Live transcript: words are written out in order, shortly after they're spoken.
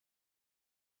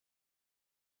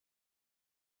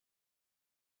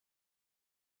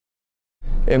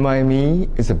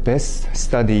MIME is the best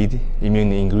studied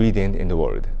immune ingredient in the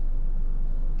world.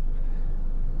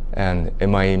 And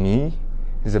MIME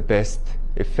is the best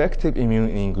effective immune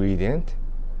ingredient.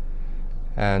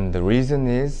 And the reason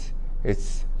is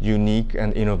its unique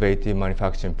and innovative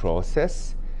manufacturing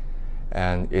process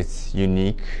and its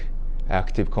unique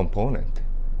active component.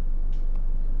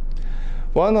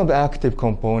 One of the active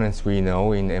components we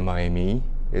know in MIME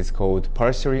is called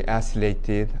partially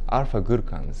acylated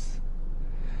alpha-glucans.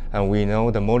 And we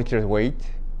know the molecular weight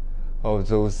of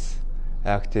those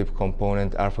active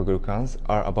component alpha-glucans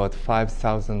are about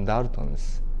 5,000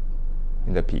 daltons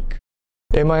in the peak.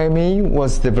 MIME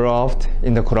was developed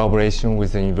in the collaboration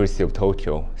with the University of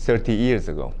Tokyo 30 years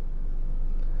ago.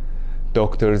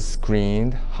 Doctors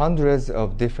screened hundreds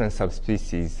of different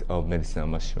subspecies of medicinal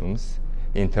mushrooms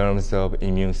in terms of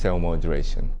immune cell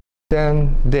modulation.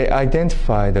 Then they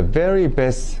identified the very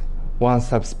best one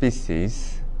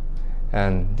subspecies,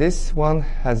 and this one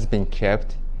has been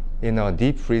kept in a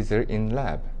deep freezer in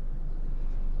lab.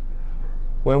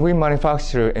 When we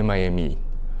manufacture MIME,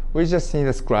 we just need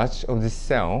a scratch of this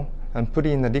cell and put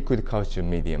it in a liquid culture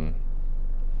medium.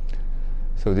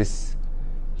 So this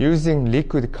using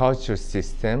liquid culture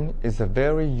system is a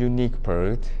very unique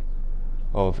part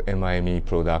of MIME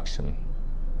production.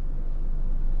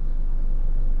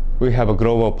 We have a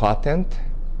global patent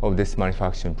of this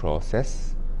manufacturing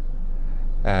process,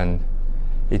 and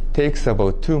it takes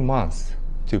about 2 months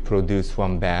to produce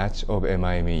one batch of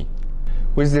MIME.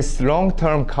 With this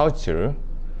long-term culture,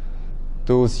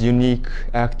 those unique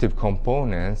active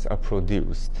components are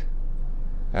produced.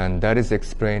 And that is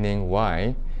explaining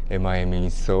why MIME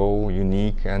is so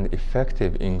unique and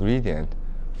effective ingredient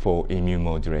for immune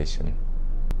modulation.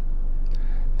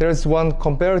 There is one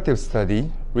comparative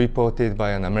study reported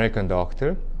by an American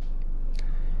doctor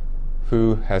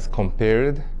who has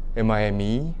compared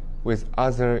MIME with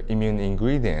other immune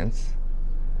ingredients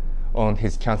on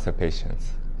his cancer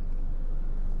patients.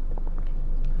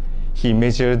 He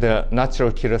measured the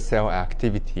natural killer cell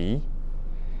activity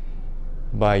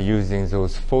by using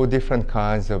those 4 different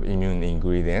kinds of immune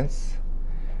ingredients,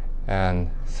 and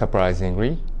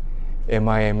surprisingly,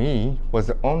 MIME was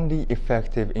the only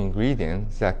effective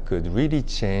ingredient that could really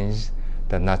change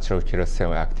the natural killer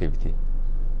cell activity.